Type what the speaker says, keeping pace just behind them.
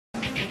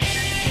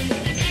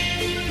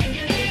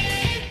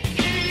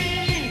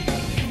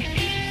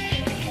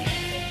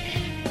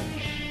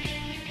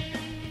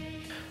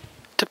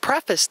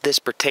preface this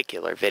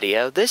particular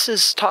video, this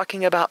is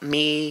talking about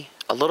me,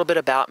 a little bit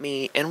about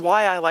me, and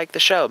why I like the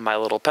show My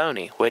Little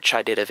Pony, which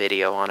I did a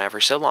video on ever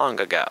so long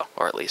ago,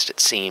 or at least it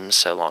seems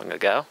so long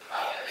ago.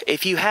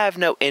 If you have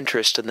no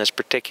interest in this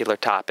particular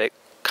topic,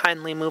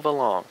 kindly move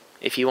along.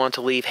 If you want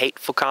to leave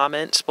hateful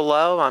comments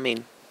below, I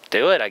mean,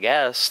 do it, I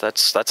guess.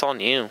 That's on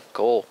you.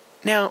 Cool.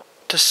 Now,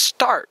 to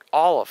start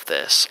all of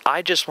this,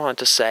 I just want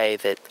to say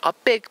that a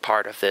big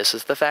part of this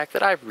is the fact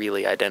that I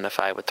really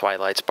identify with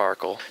Twilight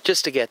Sparkle.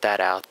 Just to get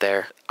that out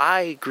there,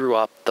 I grew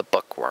up the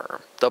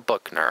bookworm, the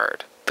book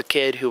nerd, the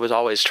kid who was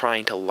always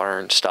trying to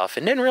learn stuff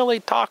and didn't really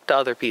talk to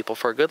other people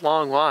for a good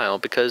long while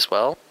because,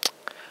 well,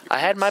 I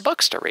had my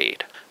books to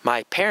read.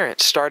 My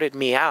parents started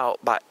me out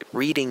by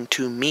reading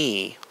to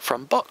me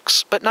from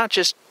books, but not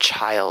just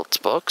child's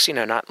books, you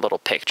know, not little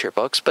picture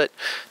books, but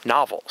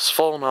novels,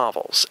 full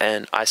novels,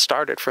 and I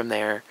started from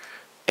there,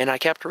 and I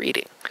kept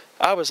reading.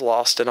 I was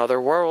lost in other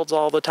worlds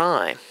all the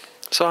time.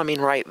 So, I mean,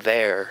 right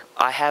there,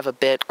 I have a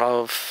bit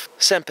of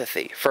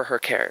sympathy for her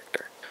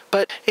character.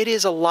 But it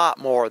is a lot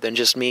more than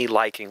just me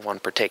liking one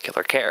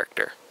particular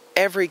character.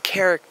 Every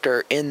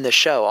character in the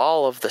show,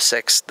 all of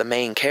the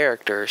main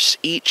characters,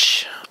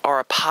 each are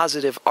a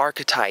positive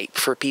archetype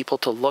for people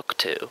to look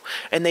to.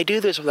 And they do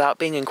this without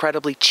being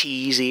incredibly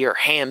cheesy or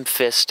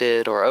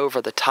ham-fisted or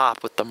over the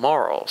top with the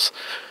morals.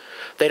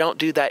 They don't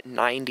do that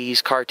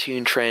 90s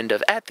cartoon trend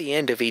of, at the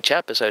end of each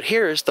episode,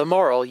 here's the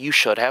moral you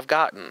should have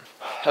gotten.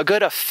 A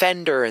good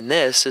offender in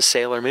this is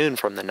Sailor Moon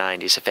from the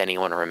 90s, if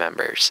anyone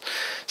remembers.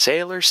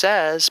 Sailor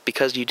says,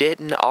 because you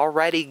didn't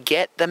already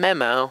get the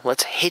memo,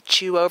 let's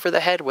hit you over the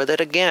head with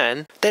it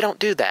again. They don't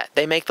do that.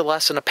 They make the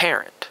lesson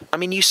apparent. I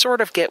mean, you sort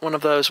of get one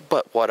of those,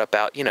 but what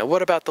about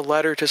the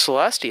letter to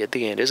Celestia at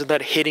the end? Isn't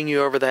that hitting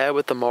you over the head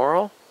with the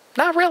moral?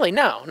 Not really,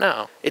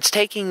 no. It's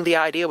taking the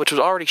idea which was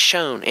already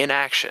shown in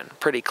action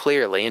pretty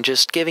clearly and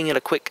just giving it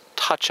a quick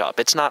touch-up.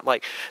 It's not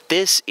like,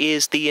 this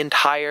is the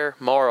entire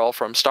moral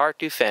from start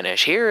to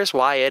finish. Here's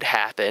why it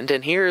happened,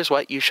 and here's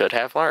what you should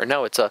have learned.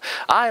 No, it's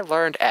I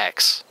learned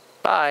X.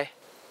 Bye.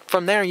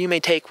 From there, you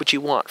may take what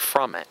you want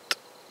from it.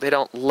 They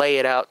don't lay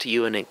it out to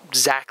you in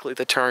exactly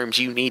the terms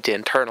you need to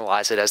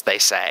internalize it, as they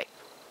say.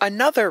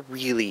 Another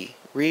really,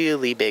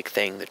 really big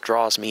thing that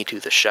draws me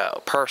to the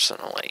show,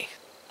 personally,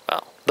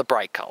 the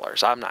bright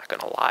colors. I'm not going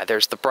to lie.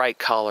 There's the bright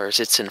colors.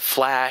 It's in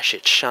flash,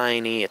 it's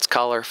shiny, it's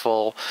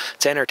colorful,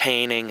 it's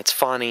entertaining, it's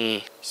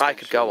funny. I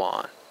could go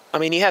on. I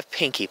mean, you have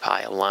Pinkie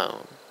Pie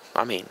alone.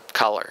 I mean,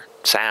 color,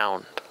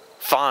 sound,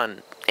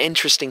 fun,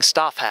 interesting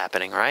stuff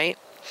happening, right?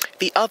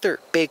 The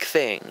other big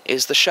thing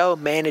is the show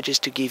manages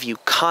to give you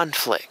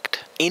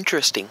conflict,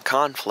 interesting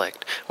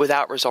conflict,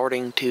 without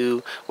resorting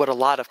to what a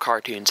lot of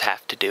cartoons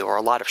have to do, or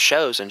a lot of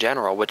shows in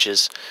general, which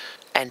is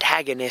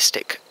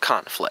antagonistic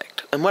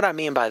conflict. And what I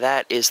mean by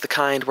that is the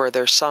kind where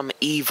there's some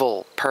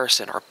evil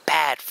person or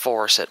bad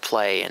force at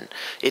play and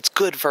it's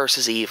good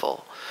versus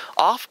evil.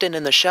 Often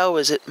in the show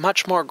is it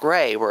much more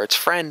gray, where it's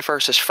friend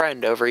versus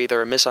friend over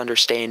either a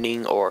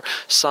misunderstanding or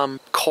some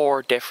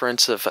core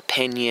difference of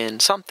opinion,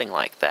 something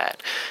like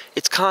that.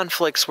 It's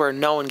conflicts where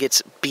no one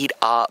gets beat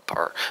up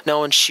or no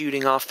one's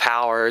shooting off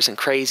powers and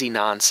crazy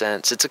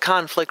nonsense. It's a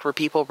conflict where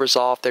people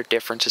resolve their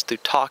differences through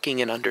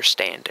talking and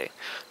understanding.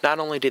 Not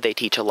only do they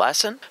teach a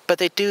lesson, but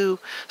they do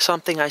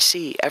something I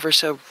see ever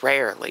so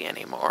rarely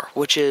anymore,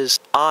 which is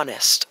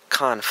honest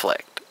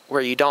conflict,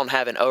 where you don't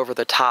have an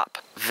over-the-top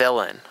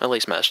villain, at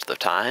least most of the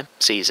time,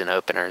 season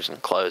openers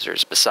and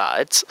closers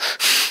besides.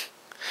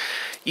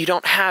 You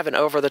don't have an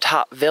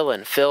over-the-top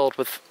villain filled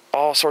with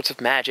all sorts of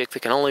magic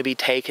that can only be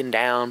taken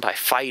down by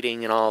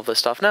fighting and all of this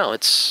stuff. No,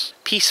 it's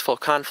peaceful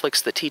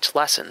conflicts that teach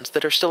lessons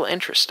that are still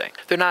interesting.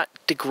 They're not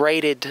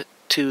degraded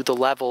to the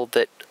level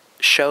that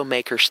show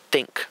makers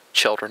think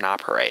children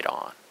operate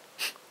on.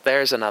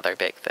 There's another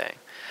big thing.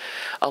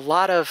 A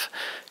lot of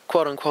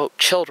quote-unquote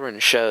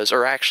children's shows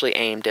are actually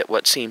aimed at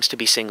what seems to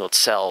be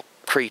single-cell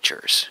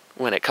creatures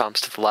when it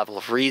comes to the level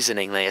of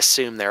reasoning they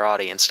assume their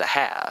audience to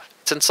have.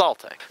 It's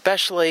insulting.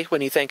 Especially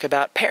when you think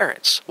about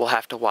parents will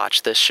have to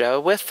watch this show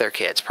with their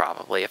kids,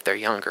 probably, if they're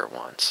younger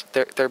ones.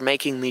 They're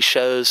making these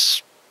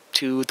shows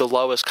to the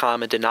lowest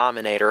common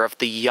denominator of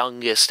the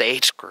youngest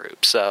age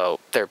group, so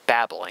they're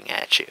babbling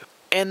at you.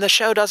 And the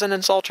show doesn't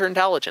insult your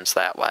intelligence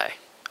that way.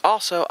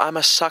 Also, I'm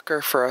a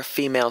sucker for a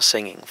female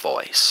singing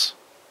voice.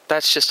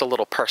 That's just a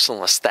little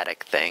personal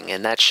aesthetic thing,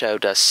 and that show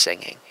does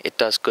singing. It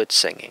does good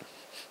singing.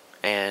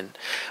 And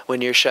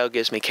when your show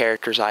gives me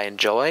characters I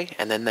enjoy,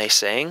 and then they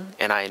sing,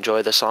 and I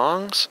enjoy the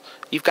songs,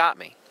 you've got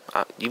me.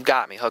 You've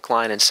got me, hook,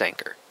 line, and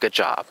sinker. Good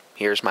job.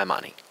 Here's my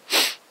money.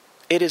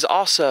 It is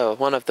also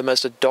one of the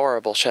most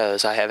adorable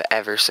shows I have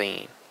ever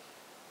seen.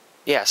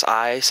 Yes,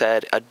 I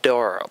said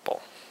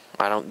adorable.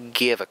 I don't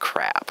give a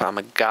crap. I'm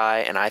a guy,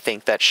 and I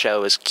think that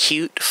show is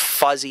cute,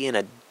 fuzzy, and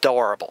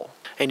adorable.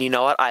 And you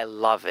know what? I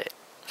love it.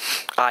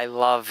 I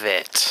love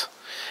it.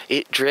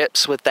 It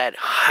drips with that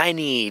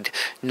honeyed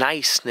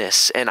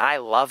niceness, and I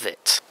love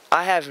it.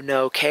 I have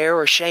no care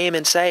or shame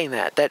in saying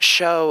that. That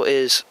show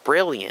is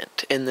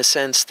brilliant in the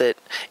sense that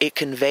it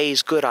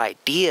conveys good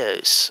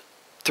ideas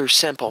through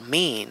simple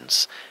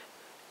means,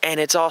 And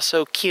it's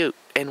also cute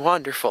and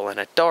wonderful and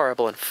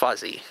adorable and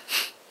fuzzy.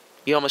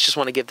 You almost just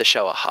want to give the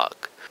show a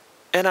hug.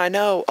 And I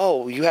know,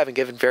 oh, you haven't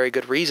given very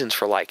good reasons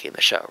for liking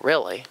the show,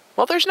 really.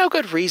 Well, there's no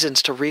good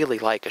reasons to really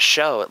like a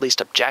show, at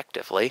least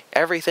objectively.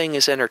 Everything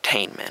is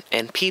entertainment,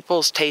 and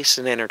people's tastes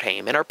in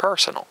entertainment are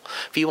personal.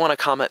 If you want to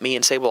come at me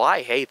and say, well,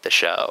 I hate the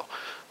show,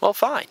 well,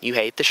 fine, you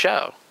hate the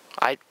show.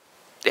 I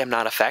am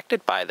not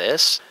affected by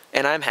this,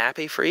 and I'm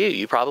happy for you.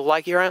 You probably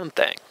like your own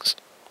things.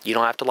 You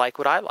don't have to like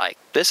what I like.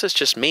 This is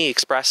just me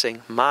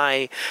expressing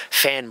my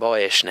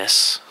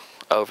fanboyishness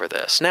over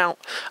this. Now,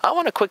 I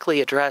want to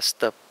quickly address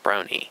the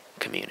brony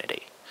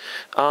community.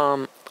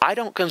 I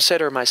don't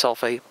consider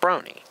myself a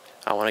brony.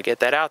 I want to get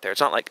that out there. It's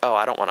not like, oh,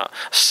 I don't want to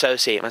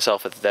associate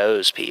myself with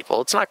those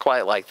people. It's not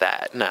quite like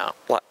that, no.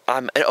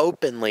 I'm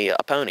openly a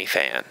pony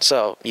fan,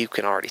 so you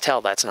can already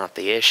tell that's not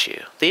the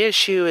issue. The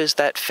issue is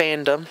that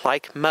fandom,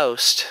 like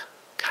most,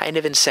 kind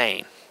of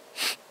insane.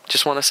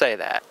 Just want to say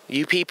that.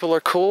 You people are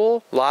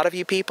cool, a lot of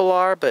you people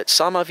are, but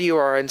some of you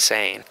are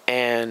insane.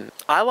 And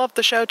I love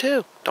the show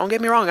too. Don't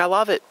get me wrong, I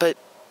love it, but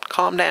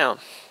calm down.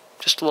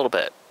 Just a little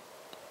bit.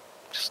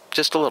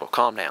 Just a little.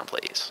 Calm down,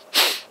 please.